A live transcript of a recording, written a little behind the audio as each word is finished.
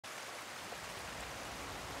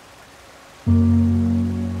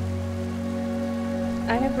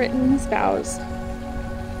I have written these vows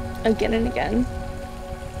again and again,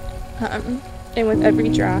 and with every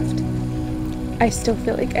draft, I still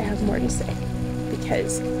feel like I have more to say,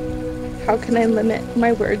 because how can I limit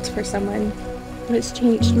my words for someone who has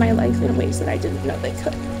changed my life in ways that I didn't know they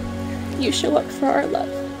could? You show up for our love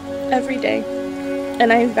every day,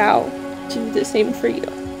 and I vow to do the same for you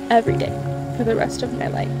every day for the rest of my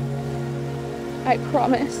life. I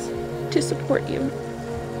promise to support you.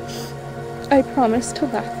 I promise to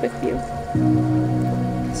laugh with you,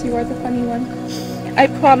 because you are the funny one. I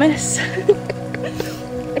promise,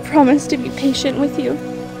 I promise to be patient with you,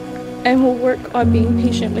 and will work on being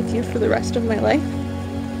patient with you for the rest of my life.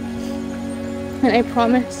 And I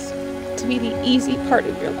promise to be the easy part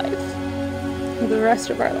of your life for the rest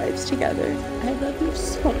of our lives together. I love you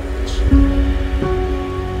so much.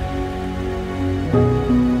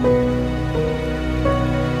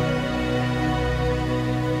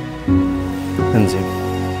 Lynzey,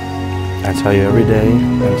 I tell you every day,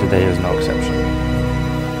 and today is no exception.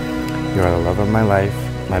 You are the love of my life,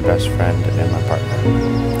 my best friend, and my partner.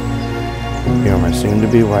 You are my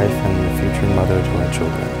soon-to-be wife and the future mother to our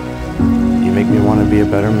children. You make me want to be a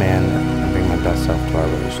better man and bring my best self to our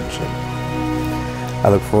relationship. I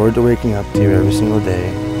look forward to waking up to you every single day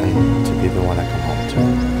and to be the one I come home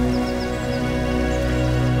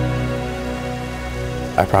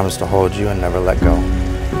to. I promise to hold you and never let go.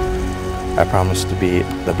 I promise to be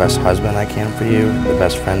the best husband I can for you, the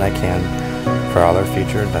best friend I can for all our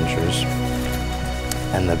future adventures,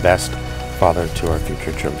 and the best father to our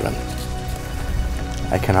future children.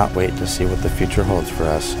 I cannot wait to see what the future holds for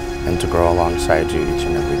us and to grow alongside you each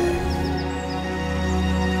and every day.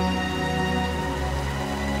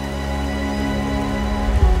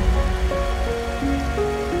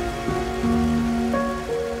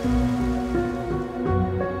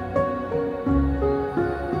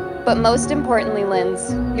 But most importantly,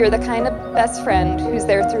 Linz, you're the kind of best friend who's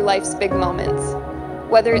there through life's big moments.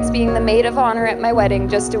 Whether it's being the maid of honor at my wedding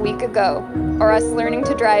just a week ago, or us learning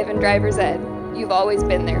to drive in driver's ed, you've always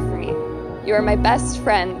been there for me. You are my best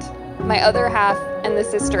friend, my other half, and the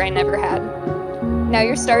sister I never had. Now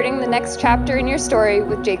you're starting the next chapter in your story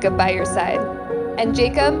with Jacob by your side. And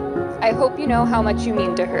Jacob, I hope you know how much you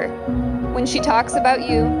mean to her. When she talks about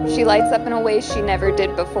you, she lights up in a way she never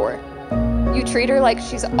did before. You treat her like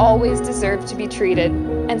she's always deserved to be treated,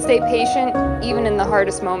 and stay patient even in the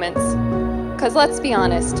hardest moments. 'Cause let's be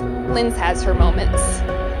honest, Lynz has her moments.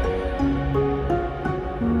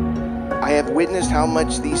 I have witnessed how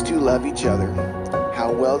much these two love each other,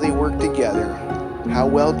 how well they work together, how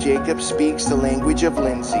well Jacob speaks the language of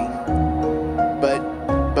Lynzey.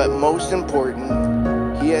 But most important,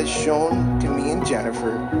 he has shown to me and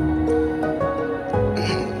Jennifer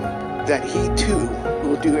that he too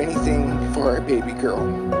will do anything for our baby girl.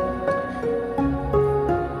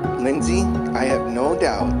 Lynzey, I have no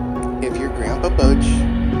doubt if your Grandpa Butch,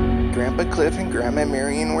 Grandpa Cliff, and Grandma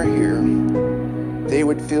Marion were here, they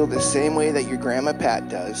would feel the same way that your Grandma Pat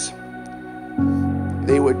does.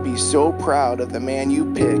 They would be so proud of the man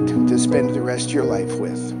you picked to spend the rest of your life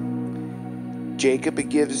with. Jacob, it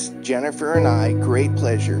gives Jennifer and I great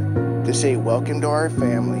pleasure to say welcome to our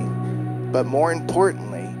family, but more importantly,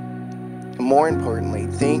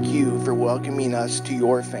 thank you for welcoming us to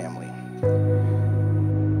your family.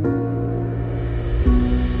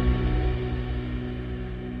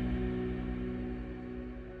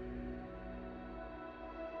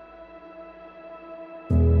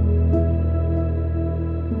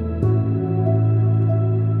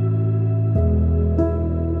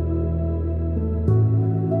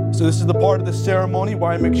 So this is the part of the ceremony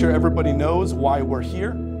where I make sure everybody knows why we're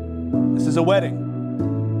here. This is a wedding.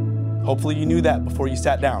 Hopefully you knew that before you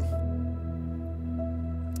sat down.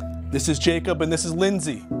 This is Jacob and this is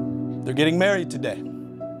Lynzey. They're getting married today.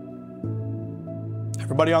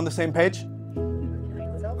 Everybody on the same page?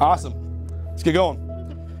 Awesome. Let's get going.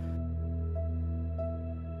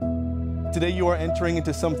 Today you are entering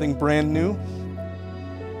into something brand new,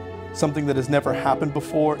 something that has never happened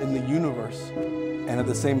before in the universe, and at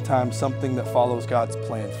the same time, something that follows God's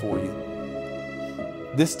plan for you.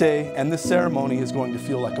 This day and this ceremony is going to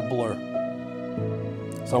feel like a blur.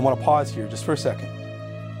 So I want to pause here just for a second.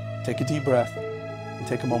 Take a deep breath and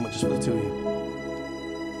take a moment just for the two of you.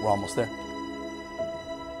 We're almost there.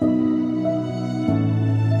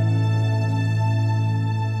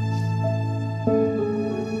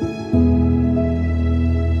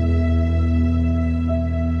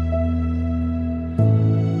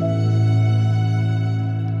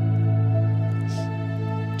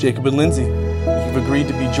 Jacob and Lynzey, you've agreed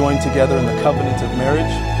to be joined together in the covenant of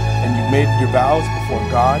marriage and you've made your vows before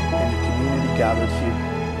God and your community gathered here.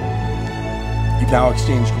 You've now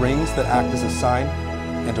exchanged rings that act as a sign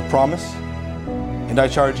and a promise, and I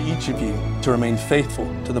charge each of you to remain faithful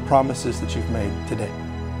to the promises that you've made today.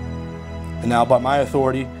 And now, by my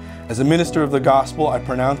authority as a minister of the gospel, I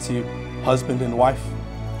pronounce you husband and wife.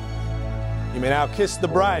 You may now kiss the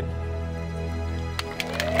bride.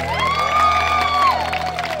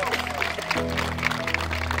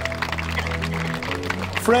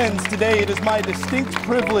 Friends, today it is my distinct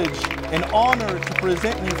privilege and honor to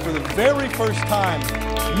present you for the very first time,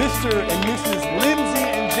 Mr. and Mrs. Lynzey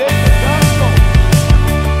and Jacob.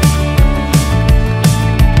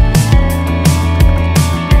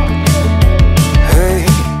 Hey,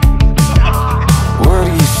 what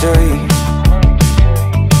do you say?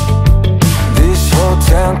 This whole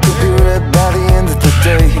town could be red by the end of the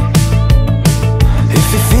day. If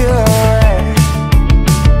you feel alright,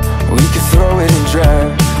 we could throw it and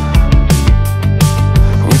drive.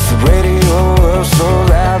 With the radio so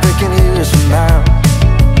loud they can hear us from miles.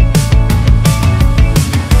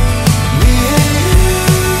 Me and you,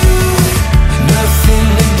 nothing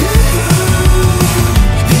to do.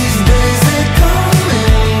 These days they come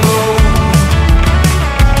and go.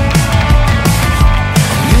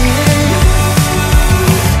 Me and you,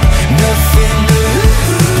 nothing to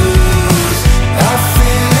lose. I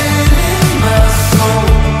feel it in my soul.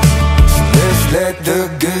 So let's let the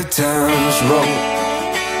good times roll.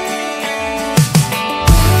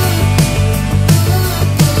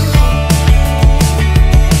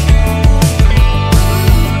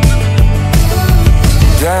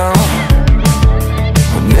 Down,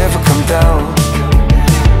 we'll never come down.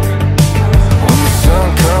 When the sun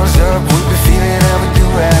comes up, we'll be feeling how we do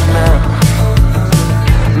right now.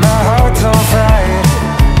 My heart's on fire,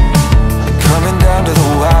 coming down to the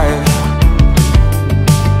wire.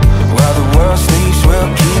 While the world sleeps,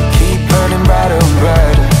 we'll keep burning brighter and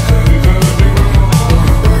brighter.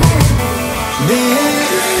 Me and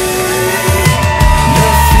you,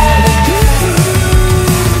 nothing to do.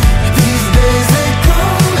 These days they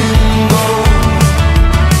come and go.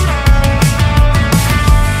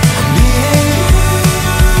 Me and you,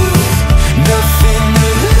 nothing to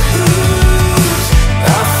lose.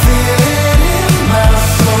 I feel it in my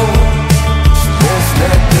soul. So let's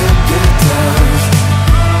let the good times.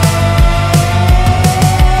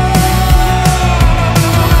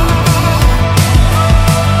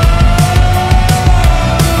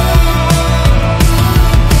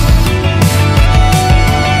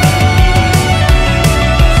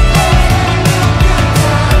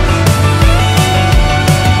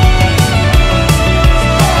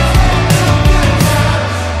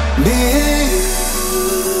 Me and you,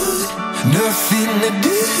 nothing to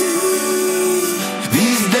do.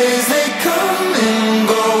 These days they come and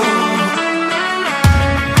go.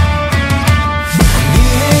 Me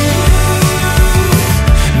and you,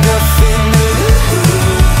 nothing to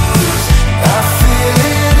lose. I feel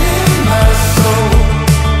it in my soul.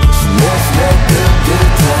 So let's let the good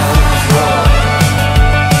times roll.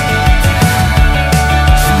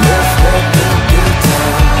 So let's let the good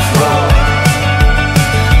times roll.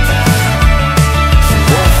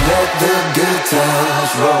 Let's let the good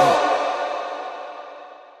times roll.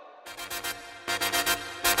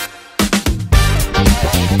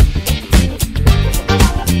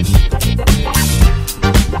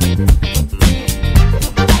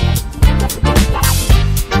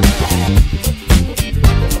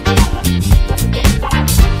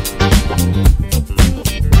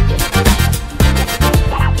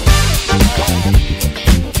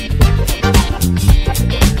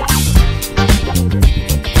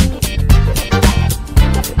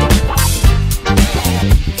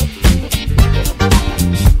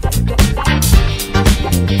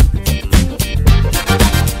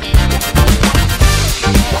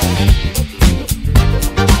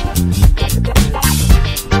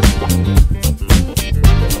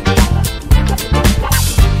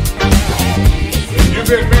 You've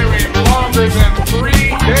been married longer than 3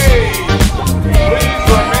 days. Please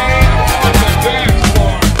remain on the dance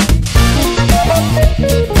floor.